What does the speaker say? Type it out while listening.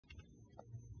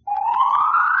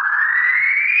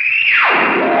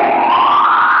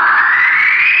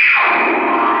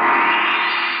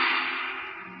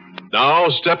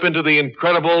step into the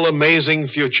incredible, amazing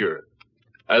future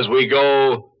as we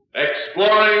go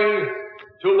exploring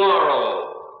tomorrow.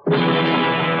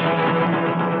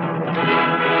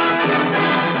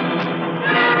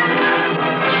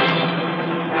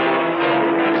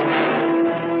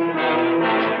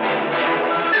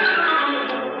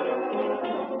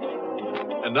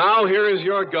 And now here is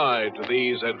your guide to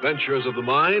these adventures of the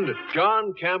mind,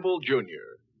 John Campbell Jr.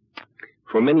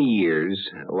 For many years,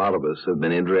 a lot of us have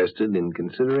been interested in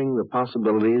considering the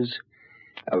possibilities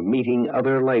of meeting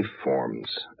other life forms,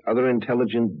 other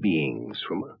intelligent beings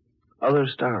from other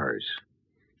stars.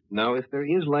 Now, if there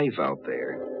is life out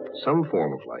there, some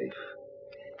form of life,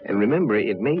 and remember,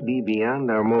 it may be beyond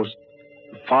our most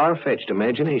far-fetched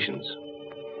imaginations.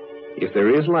 If there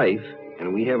is life,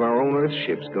 and we have our own Earth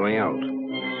ships going out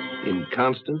in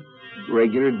constant,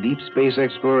 regular deep space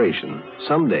exploration,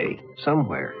 someday,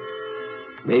 somewhere,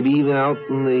 maybe even out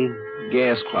in the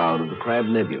gas cloud of the Crab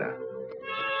Nebula,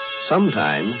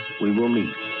 sometime we will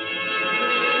meet.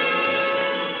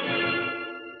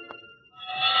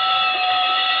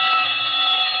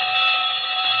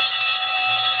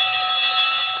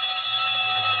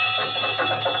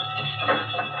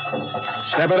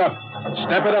 Step it up.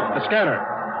 Step it up, the scanner.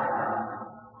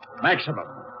 Maximum.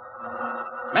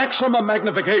 Maximum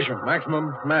magnification.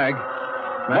 Maximum mag.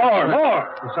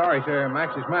 More. Sorry, sir.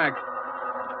 Max is max.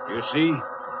 You see?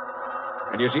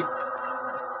 Can you see?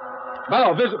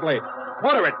 Bow, visiplate.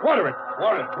 Water it. Water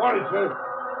it, sir.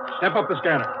 Step up the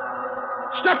scanner.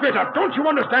 Step it up. Don't you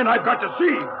understand? I've got to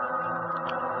see.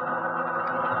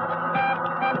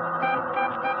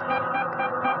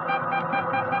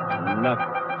 Nothing.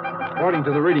 According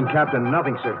to the reading, Captain,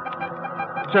 nothing, sir.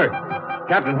 Sir,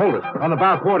 Captain, hold it. On the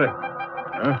bow quarter.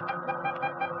 Huh?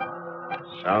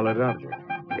 Solid object.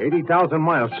 80,000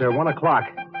 miles, sir. 1 o'clock.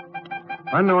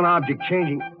 Unknown object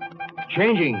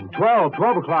changing. 12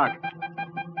 o'clock.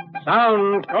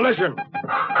 Sound collision.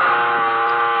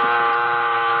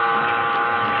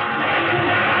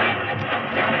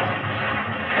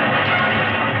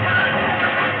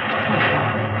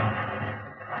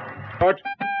 What?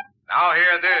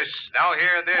 Now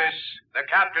hear this. The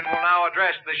captain will now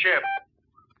address the ship.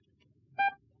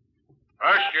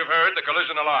 First, you've heard the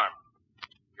collision alarm.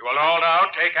 You will all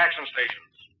now take action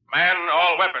stations. Man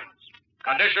all weapons.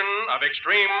 Condition of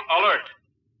extreme alert.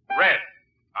 Red.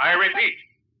 I repeat,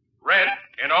 red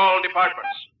in all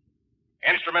departments.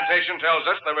 Instrumentation tells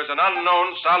us there is an unknown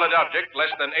solid object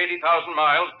less than 80,000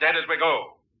 miles dead as we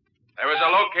go. There is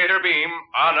a locator beam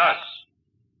on us.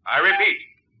 I repeat,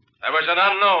 there is an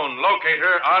unknown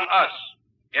locator on us,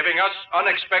 giving us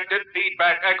unexpected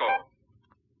feedback echo.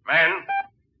 Men,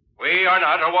 we are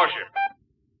not a warship.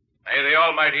 May the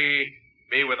Almighty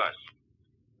be with us.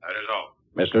 That is all.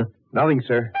 Mister? Nothing,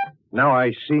 sir. Now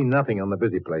I see nothing on the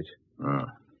busy place. Oh.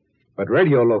 But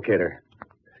radio locator.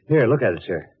 Here, look at it,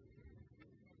 sir.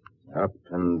 Up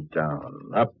and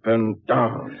down, up and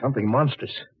down. Something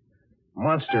monstrous.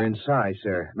 Monster in size,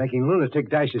 sir. Making lunatic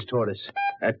dashes toward us.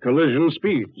 At collision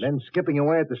speed. Then skipping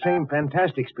away at the same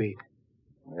fantastic speed.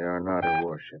 They are not a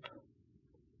warship.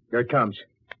 Here it comes.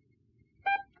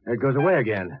 There it goes away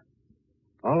again.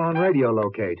 All on radio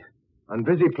locate. On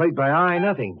busy plate by eye,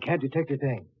 nothing. Can't detect a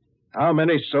thing. How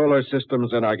many solar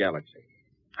systems in our galaxy?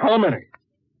 How many?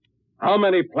 How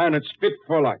many planets fit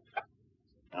for life?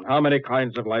 And how many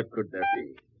kinds of life could there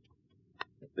be?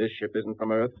 If this ship isn't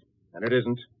from Earth, and it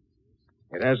isn't,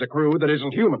 it has a crew that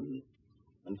isn't human.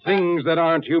 And things that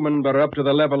aren't human but are up to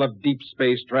the level of deep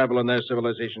space travel in their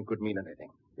civilization could mean anything.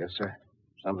 Yes, sir.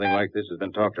 Something like this has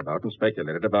been talked about and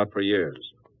speculated about for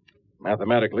years.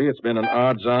 Mathematically, it's been an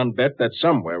odds-on bet that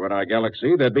somewhere in our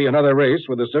galaxy there'd be another race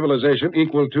with a civilization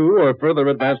equal to or further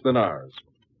advanced than ours.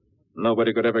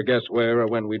 Nobody could ever guess where or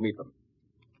when we'd meet them.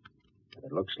 But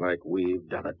it looks like we've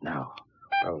done it now.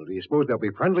 Well, do you suppose they'll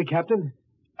be friendly, Captain?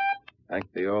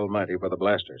 Thank the Almighty for the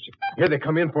blasters. Here they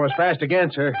come in for us fast again,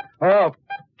 sir. Oh,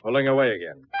 Pulling away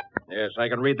again. Yes, I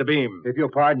can read the beam. if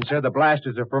you'll pardon, sir, the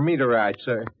blasters are for meteorites,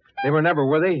 sir. They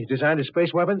were they? Designed as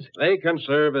space weapons? They can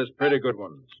serve as pretty good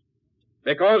ones.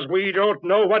 Because we don't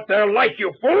know what they're like,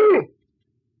 you fool!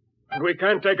 And we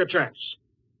can't take a chance.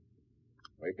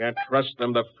 We can't trust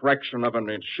them the fraction of an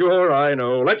inch. Sure, I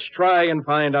know. Let's try and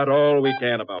find out all we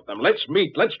can about them. Let's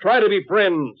meet. Let's try to be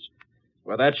friends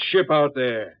with that ship out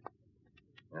there.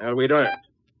 Well, we don't.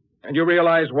 And you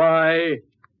realize why?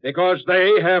 Because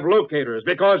they have locators.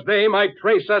 Because they might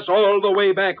trace us all the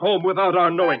way back home without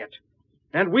our knowing it.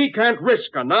 And we can't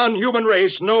risk a non-human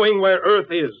race knowing where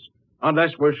Earth is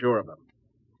unless we're sure of them.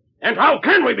 And how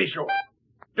can we be sure?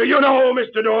 Do you know,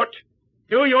 Mr. Dort?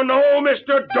 Do you know,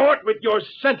 Mr. Dort, with your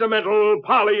sentimental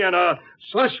Pollyanna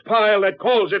slush pile that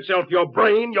calls itself your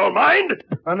brain, your mind?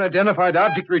 Unidentified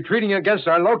object retreating against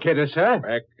our locator, sir.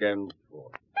 Back and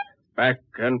forth. Back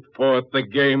and forth, the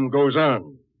game goes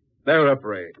on. They're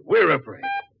afraid. We're afraid.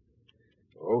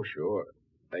 Oh, sure.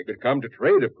 They could come to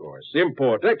trade, of course.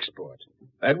 Import, export.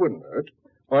 That wouldn't hurt.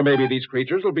 Or maybe these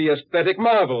creatures will be aesthetic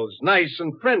marvels, nice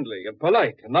and friendly and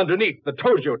polite, and underneath the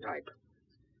Tojo type.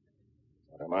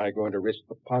 But am I going to risk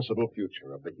the possible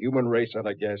future of the human race on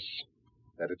a guess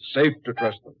that it's safe to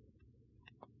trust them?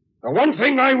 The one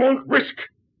thing I won't risk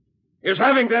is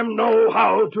having them know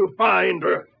how to find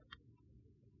Earth.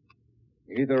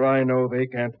 Either I know they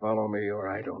can't follow me or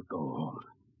I don't go home.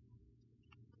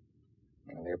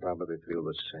 And they'll probably feel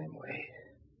the same way.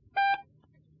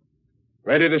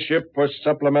 Ready to ship for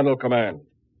supplemental command.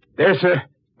 There, sir.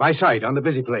 By sight, on the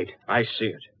busy plate. I see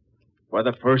it. For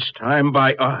the first time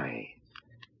by eye.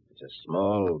 It's a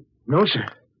small... No, sir.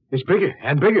 It's bigger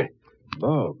and bigger.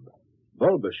 bulb.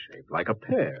 Bulbous shape, like a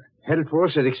pear. Headed for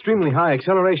us at extremely high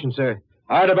acceleration, sir.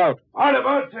 Hard about. Hard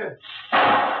about, sir.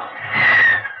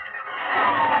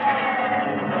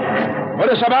 Put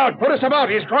us about! Put us about!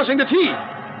 He's crossing the T.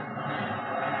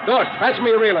 Dort, pass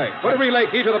me a relay. Put a relay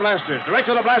key to the blasters. Direct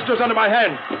to the blasters under my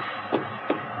hand.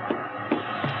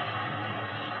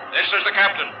 This is the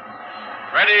captain.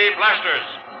 Ready, blasters.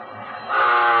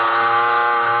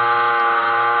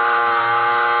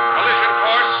 Collision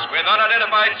course with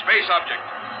unidentified space object.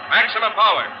 Maximum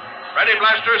power. Ready,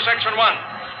 blasters, section 1.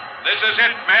 This is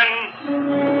it, men.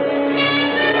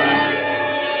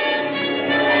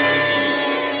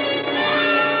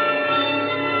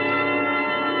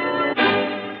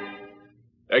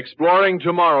 Exploring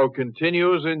Tomorrow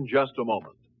continues in just a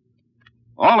moment.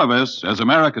 All of us, as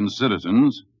American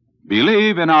citizens,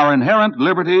 believe in our inherent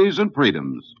liberties and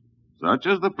freedoms, such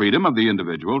as the freedom of the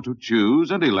individual to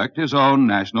choose and elect his own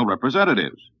national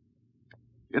representatives.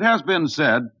 It has been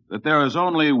said that there is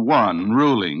only one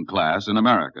ruling class in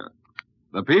America,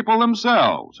 the people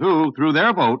themselves, who, through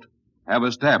their vote, have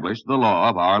established the law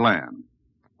of our land.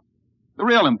 The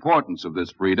real importance of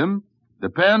this freedom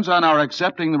depends on our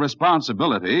accepting the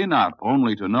responsibility not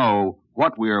only to know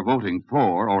what we are voting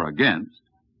for or against,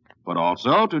 but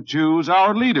also to choose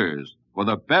our leaders for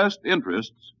the best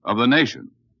interests of the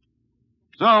nation.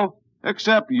 So,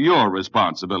 accept your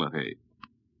responsibility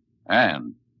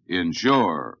and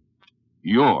ensure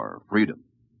your freedom.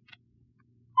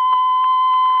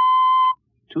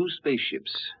 2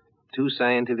 spaceships, 2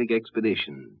 scientific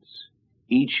expeditions,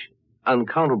 each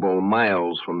uncountable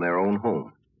miles from their own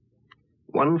home.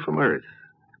 One from Earth,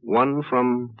 one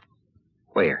from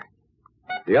where?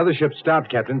 The other ship stopped,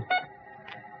 Captain.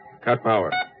 Cut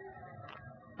power.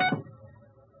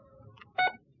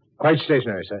 Quite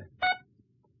stationary, sir.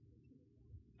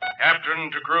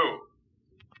 Captain to crew.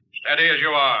 Steady as you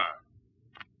are.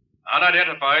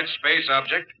 Unidentified space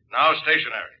object, now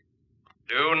stationary.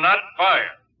 Do not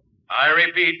fire. I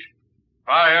repeat,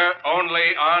 fire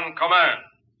only on command.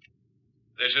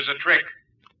 This is a trick.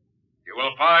 You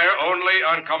will fire only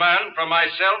on command from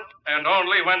myself and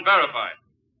only when verified.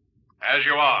 As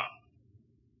you are.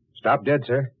 Stop dead,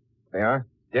 sir. They are.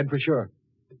 Dead for sure.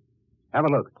 Have a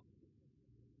look.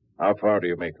 How far do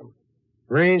you make them?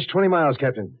 Range 20 miles,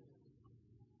 Captain.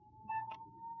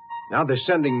 Now they're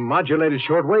sending modulated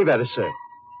shortwave at us, sir.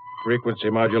 Frequency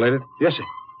modulated? Yes, sir.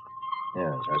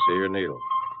 Yes, I see your needle.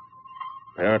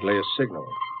 Apparently a signal.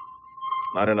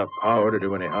 Not enough power to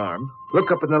do any harm. Look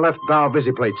up in the left bow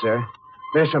busy plate, sir.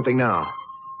 There's something now.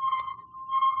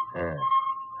 Yes,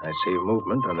 I see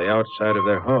movement on the outside of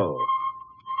their hull.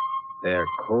 Their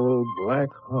cold black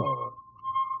hull.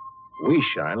 We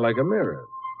shine like a mirror.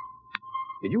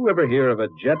 Did you ever hear of a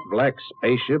jet black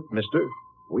spaceship, mister?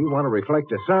 We want to reflect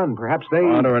the sun. Perhaps they...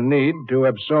 Want or need to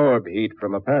absorb heat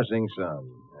from a passing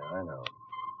sun. Yeah, I know.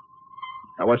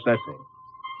 Now, what's that thing?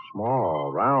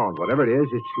 Small, round, whatever it is,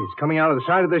 it's coming out of the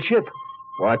side of the ship.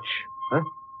 Watch. Huh?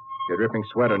 You're dripping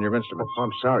sweat on your instruments. Oh,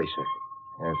 I'm sorry, sir.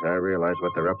 Yes, I realize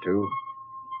what they're up to.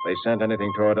 If they sent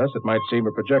anything toward us, it might seem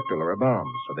a projectile or a bomb.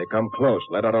 So they come close,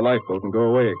 let out a lifeboat, and go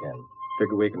away again.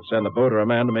 Figure we can send a boat or a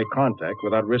man to make contact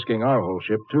without risking our whole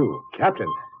ship, too.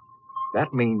 Captain,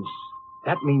 that means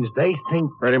they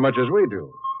think... Pretty much as we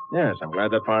do. Yes, I'm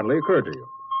glad that finally occurred to you.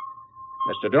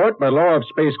 Mr. Dort, by law of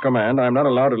Space Command, I'm not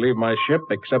allowed to leave my ship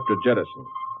except to jettison.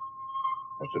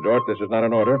 Mr. Dort, this is not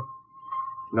an order.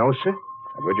 No, sir.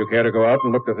 Would you care to go out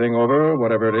and look the thing over,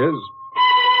 whatever it is?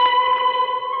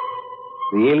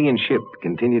 The alien ship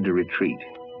continued to retreat.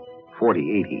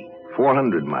 40, 80,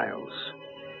 400 miles.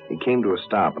 It came to a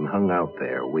stop and hung out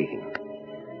there, waiting.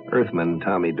 Earthman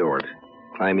Tommy Dort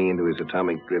climbing into his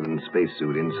atomic-driven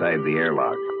spacesuit inside the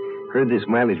airlock, heard this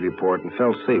mileage report and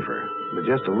felt safer, but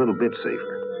just a little bit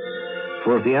safer.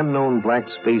 For if the unknown black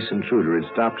space intruder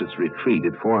had stopped its retreat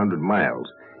at 400 miles,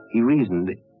 he reasoned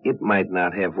it might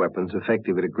not have weapons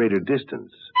effective at a greater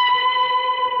distance.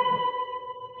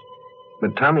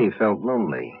 But Tommy felt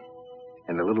lonely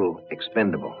and a little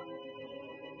expendable,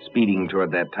 speeding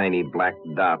toward that tiny black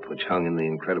dot which hung in the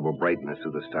incredible brightness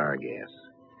of the star gas.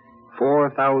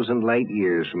 4,000 light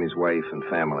years from his wife and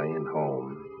family and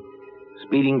home.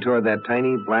 Speeding toward that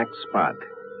tiny black spot,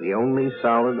 the only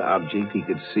solid object he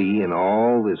could see in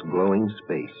all this glowing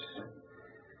space.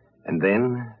 And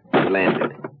then he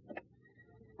landed.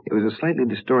 It was a slightly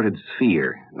distorted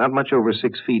sphere, not much over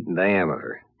 6 feet in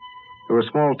diameter. There were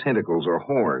small tentacles or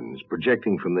horns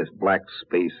projecting from this black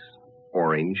space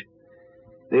orange.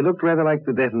 They looked rather like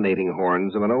the detonating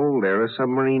horns of an old-era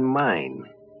submarine mine,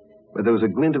 but there was a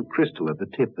glint of crystal at the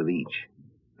tip of each.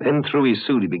 Then through his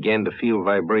suit he began to feel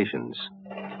vibrations.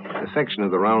 The section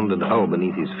of the rounded hull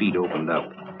beneath his feet opened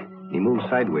up. He moved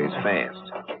sideways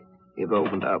fast. It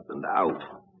opened up and out.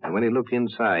 And when he looked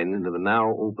inside into the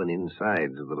now open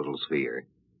insides of the little sphere,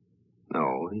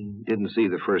 no, he didn't see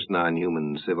the first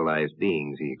non-human civilized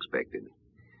beings he expected.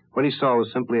 What he saw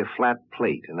was simply a flat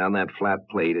plate, and on that flat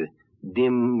plate a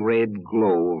dim red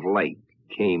glow of light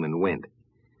came and went.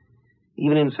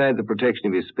 Even inside the protection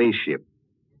of his spaceship,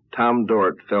 Tom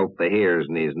Dort felt the hairs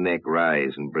in his neck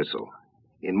rise and bristle.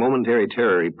 In momentary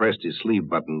terror, he pressed his sleeve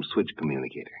button to switch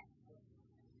communicator.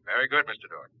 Very good, Mr.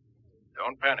 Dort.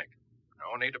 Don't panic.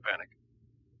 No need to panic.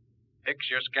 Fix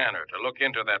your scanner to look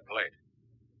into that plate.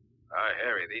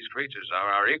 Harry, these creatures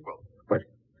are our equal. But,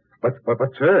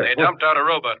 sir... They dumped out a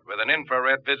robot with an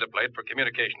infrared visiplate for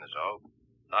communication is all.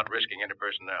 Not risking any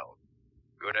personnel.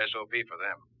 Good SOP for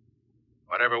them.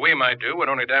 Whatever we might do would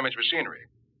only damage machinery.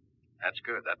 That's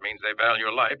good. That means they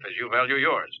value life as you value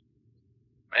yours.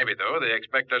 Maybe, though, they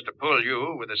expect us to pull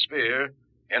you with a sphere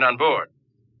in on board.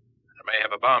 They may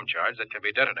have a bomb charge that can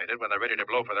be detonated when they're ready to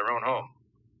blow for their own home.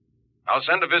 I'll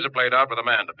send a visiplate out with a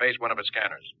man to pace one of its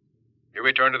scanners. You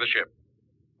return to the ship.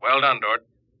 Well done, Dort.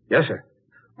 Yes, sir.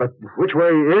 But which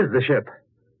way is the ship?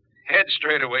 Head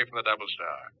straight away from the Double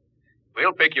Star.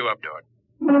 We'll pick you up, Dort.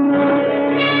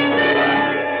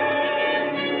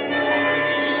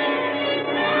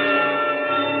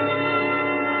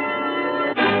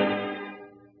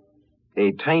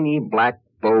 A tiny black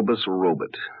bulbous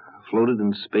robot floated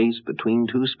in space between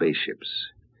 2 spaceships,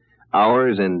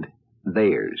 ours and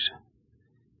theirs.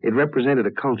 It represented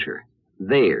a culture,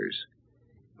 theirs,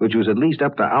 which was at least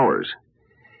up to ours.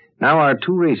 Now our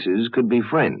 2 races could be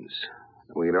friends.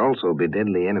 We could also be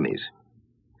deadly enemies.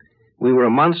 We were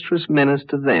a monstrous menace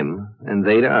to them, and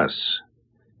they to us.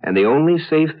 And the only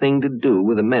safe thing to do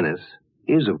with a menace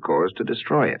is, of course, to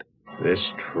destroy it. This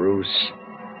truce.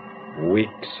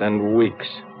 Weeks and weeks.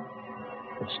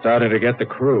 It's starting to get the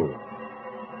crew.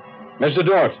 Mr.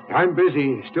 Dort. I'm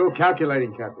busy. Still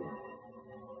calculating, Captain.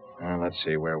 Let's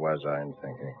see, where was I in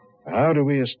thinking? How do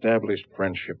we establish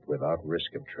friendship without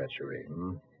risk of treachery?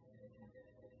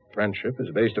 Friendship is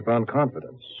based upon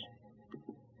confidence.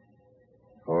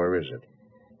 Or is it?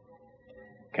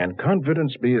 Can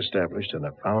confidence be established on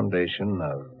a foundation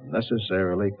of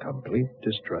necessarily complete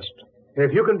distrust?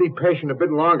 If you can be patient a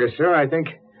bit longer, sir, I think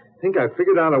I've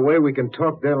figured out a way we can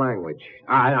talk their language.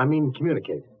 I mean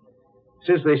communicate.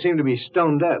 Since they seem to be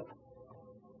stone deaf.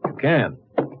 You can.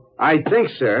 I think,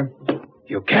 sir.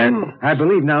 You can? I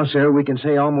believe now, sir, we can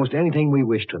say almost anything we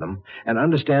wish to them and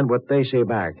understand what they say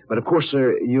back. But, of course,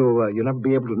 sir, you'll never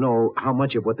be able to know how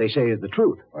much of what they say is the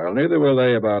truth. Well, neither will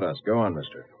they about us. Go on,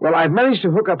 mister. Well, I've managed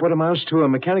to hook up what amounts to a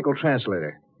mechanical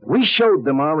translator. We showed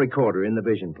them our recorder in the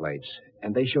vision plates,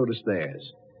 and they showed us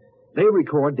theirs. They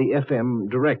record the FM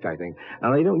direct, I think.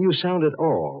 Now, they don't use sound at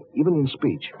all, even in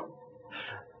speech.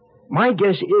 My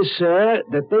guess is, sir,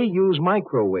 that they use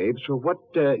microwaves for what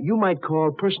you might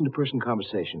call person-to-person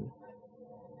conversation.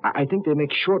 I think they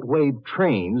make short-wave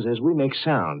trains as we make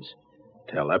sounds.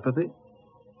 Telepathy?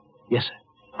 Yes, sir.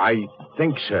 I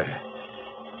think, sir.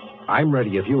 I'm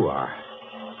ready if you are.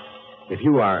 If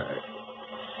you are,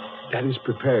 that is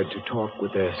prepared to talk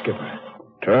with the skipper.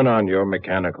 Turn on your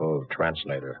mechanical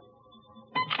translator.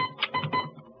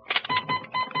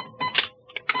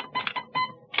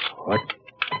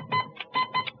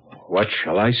 What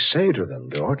shall I say to them,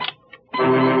 Dort?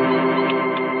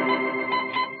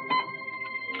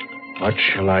 What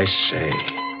shall I say?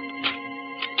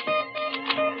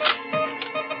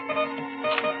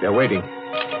 They're waiting.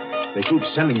 They keep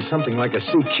sending something like a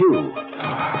CQ.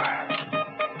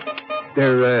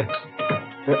 They're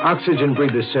oxygen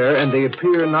breathers, sir, and they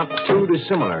appear not too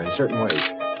dissimilar in certain ways.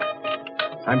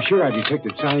 I'm sure I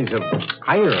detected signs of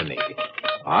irony.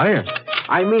 Iron?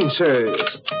 I mean, sir,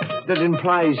 that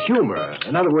implies humor.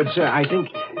 In other words, sir, I think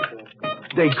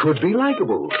they could be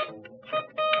likable.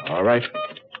 All right.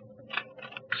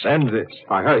 Send this.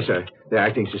 Hurry, sir. They're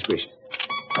acting suspicious.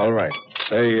 All right.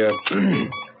 Say,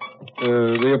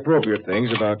 the appropriate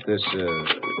things about this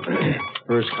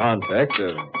first contact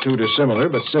of two dissimilar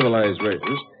but civilized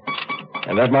races,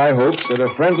 and that my hopes that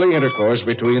a friendly intercourse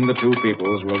between the two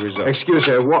peoples will result. Excuse,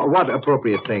 sir. What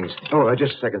appropriate things? Oh,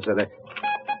 just a second, sir.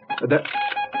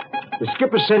 The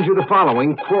skipper sends you the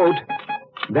following, quote,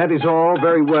 "That is all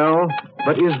very well,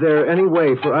 but is there any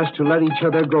way for us to let each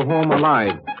other go home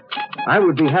alive? I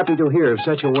would be happy to hear of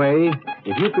such a way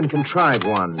if you can contrive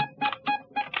one.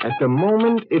 At the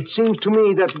moment, it seems to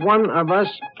me that one of us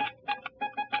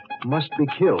must be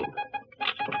killed."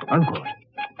 Unquote.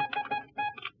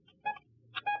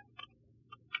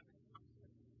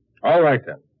 All right,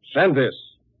 then. Send this.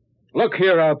 Look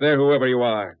here out there, whoever you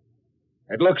are.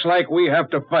 It looks like we have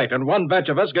to fight, and one batch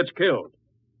of us gets killed.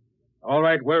 All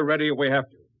right, we're ready if we have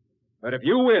to. But if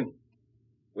you win,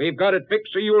 we've got it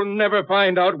fixed so you'll never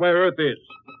find out where Earth is.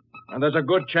 And there's a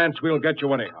good chance we'll get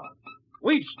you anyhow.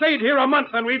 We've stayed here a month,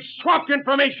 and we've swapped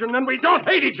information, and we don't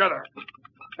hate each other.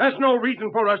 There's no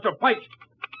reason for us to fight,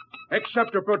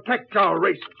 except to protect our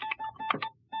races.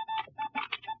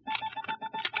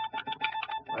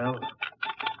 Well,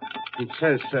 he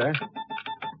says, sir,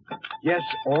 yes,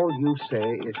 all you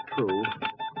say is true,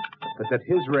 but that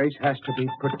his race has to be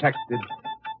protected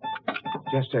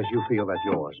just as you feel that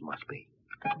yours must be.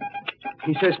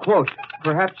 He says, quote,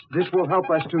 "Perhaps this will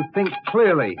help us to think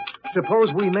clearly.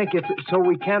 Suppose we make it so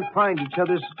we can't find each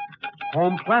other's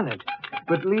home planet,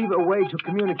 but leave a way to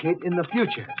communicate in the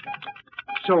future.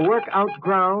 So work out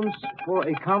grounds for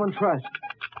a common trust.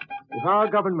 If our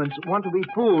governments want to be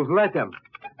fools, let them.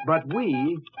 But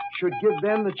we should give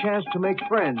them the chance to make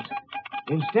friends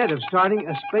instead of starting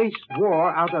a space war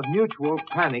out of mutual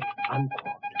panic,"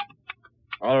 unquote.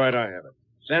 All right, I have it.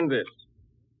 Send this.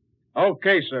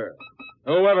 Okay, sir.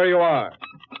 Whoever you are,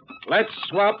 let's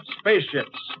swap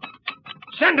spaceships.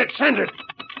 Send it, send it.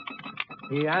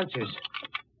 He answers,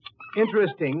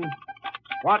 "Interesting.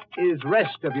 What is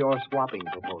rest of your swapping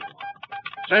proposal?"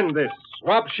 Send this.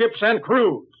 Swap ships and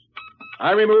crews.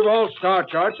 I remove all star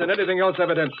charts and anything else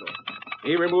evidential.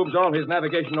 He removes all his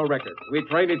navigational records. We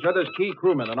train each other's key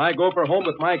crewmen, and I go for home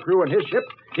with my crew and his ship.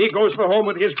 He goes for home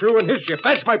with his crew and his ship.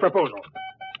 That's my proposal.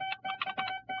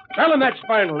 Tell him that's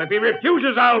final. If he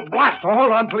refuses, I'll blast him.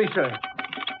 Hold on, please, sir.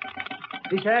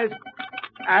 He says,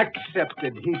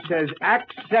 accepted. He says,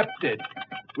 accepted.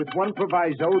 With one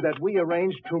proviso that we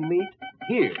arrange to meet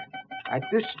here at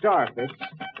this star fix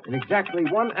in exactly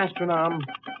one astronome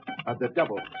of the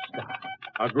double star.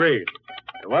 Agreed.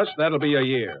 To us, that'll be a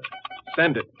year.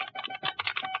 Send it.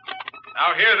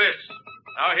 Now hear this.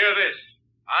 Now hear this.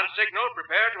 On signal,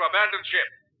 prepare to abandon ship.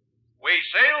 We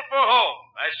sail for home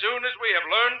as soon as we have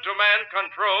learned to man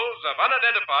controls of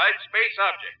unidentified space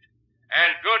object.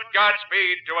 And good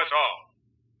Godspeed to us all.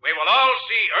 We will all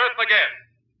see Earth again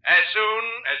as soon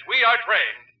as we are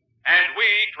trained and we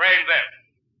train them.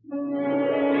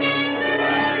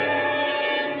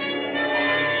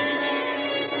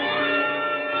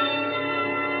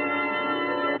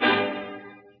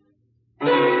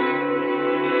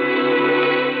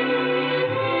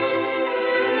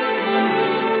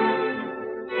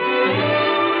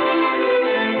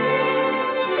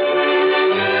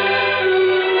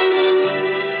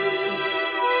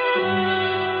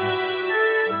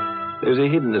 There's a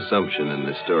hidden assumption in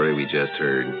the story we just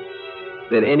heard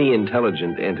that any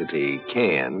intelligent entity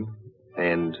can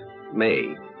and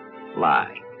may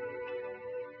lie.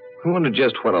 I wonder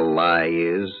just what a lie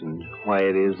is and why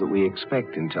it is that we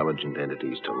expect intelligent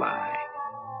entities to lie.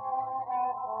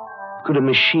 Could a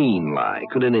machine lie?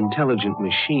 Could an intelligent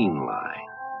machine lie?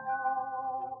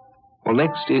 Well,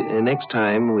 next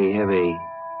time we have a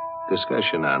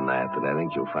discussion on that I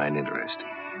think you'll find interesting.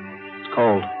 It's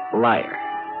called Liar.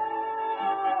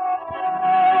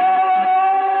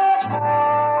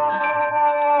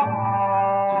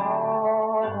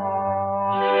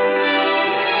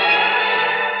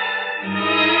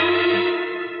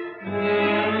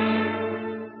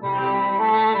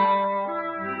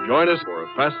 Join us for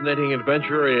a fascinating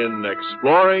adventure in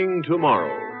Exploring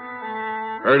Tomorrow.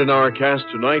 Heard in our cast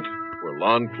tonight were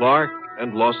Lon Clark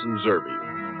and Lawson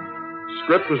Zerbe.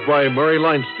 Script was by Murray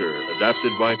Leinster,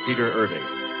 adapted by Peter Irving.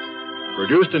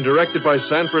 Produced and directed by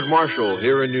Sanford Marshall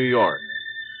here in New York.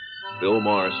 Bill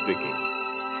Mahr speaking.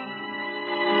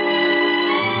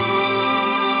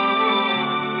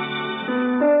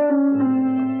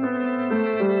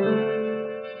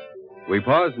 We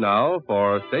pause now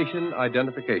for station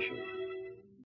identification.